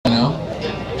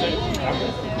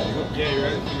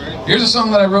Here's a song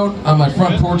that I wrote on my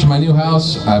front porch of my new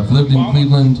house. I've lived in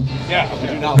Cleveland,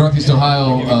 Northeast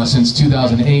Ohio since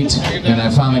 2008, and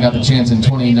I finally got the chance in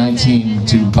 2019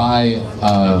 to buy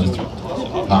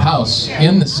a house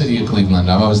in the city of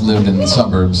Cleveland. I've always lived in the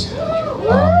suburbs,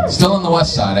 still on the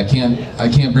west side. I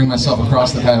can't bring myself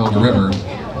across the Cuyahoga River.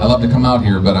 I love to come out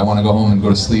here, but I want to go home and go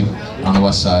to sleep on the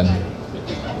west side.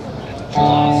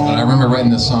 But I remember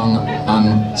writing this song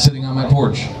sitting on my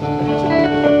porch.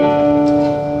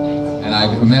 And I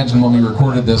imagine when we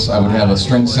recorded this, I would have a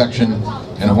string section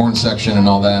and a horn section and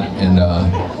all that, and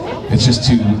it's just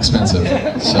too expensive.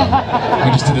 So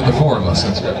we just did it, the four of us.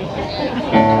 That's good.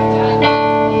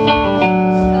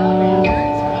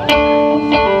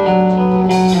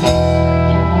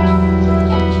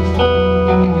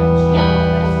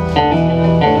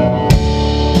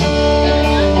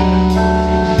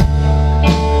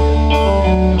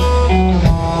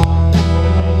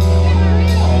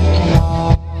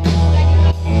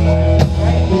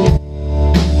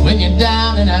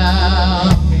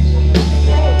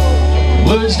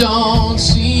 Words don't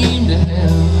seem to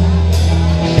help.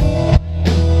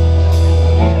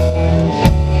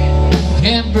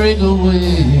 Can't break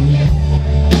away.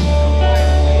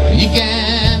 You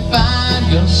can't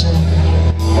find yourself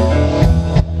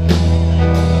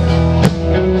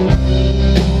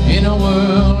in a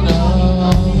world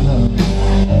of love.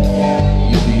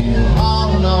 You feel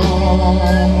all alone.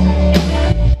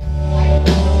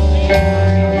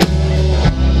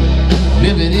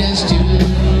 If it is to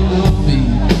be,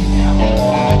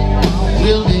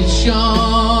 will be shown.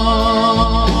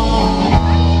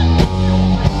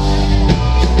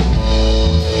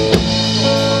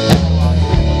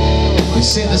 They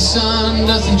say the sun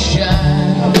doesn't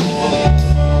shine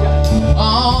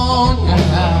on your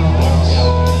house.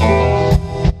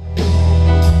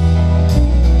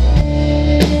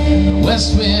 The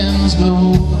west winds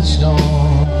blow the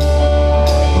storm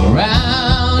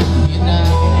around you now.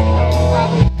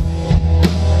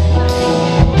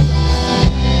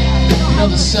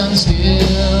 The sun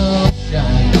still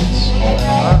shines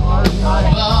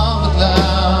above the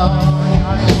clouds.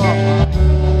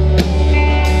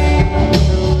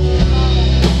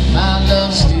 My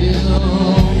love still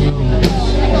grows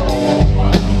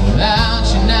without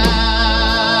you now.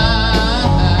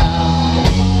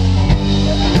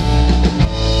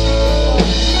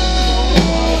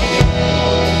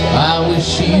 I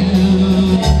wish you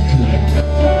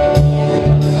could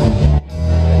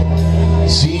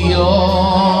see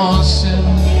yourself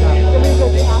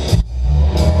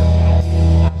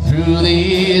through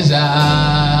these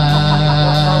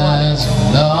eyes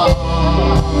of love.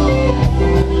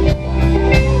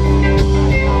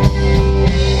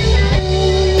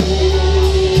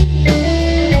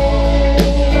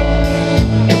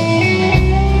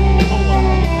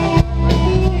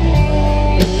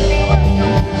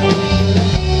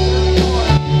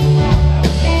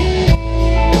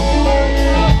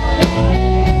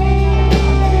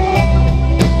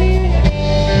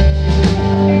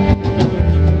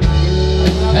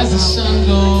 As the sun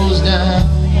goes down,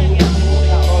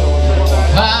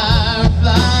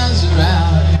 fireflies are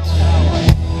out.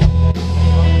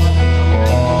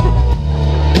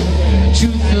 The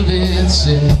truth of it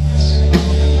sits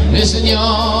missing your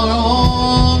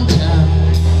own town.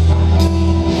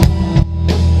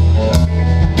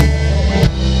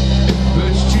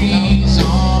 Birch trees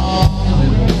on the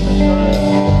river,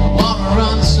 water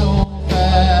runs so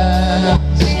fast.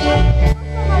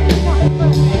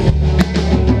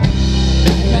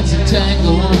 It's a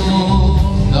tangled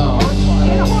thought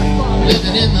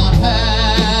living in the past.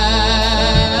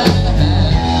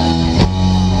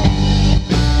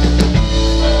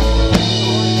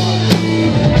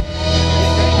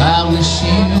 I wish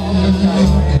you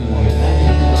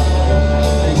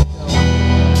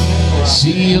could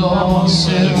see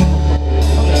yourself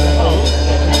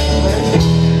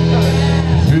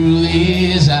through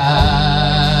these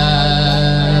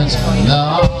eyes of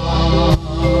love.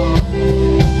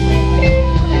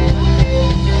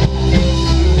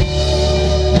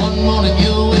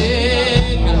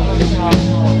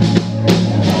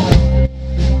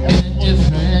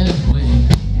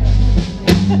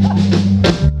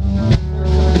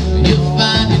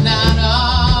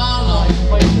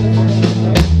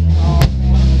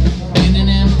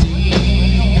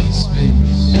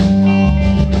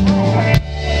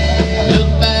 Look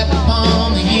back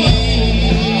upon the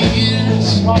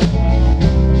years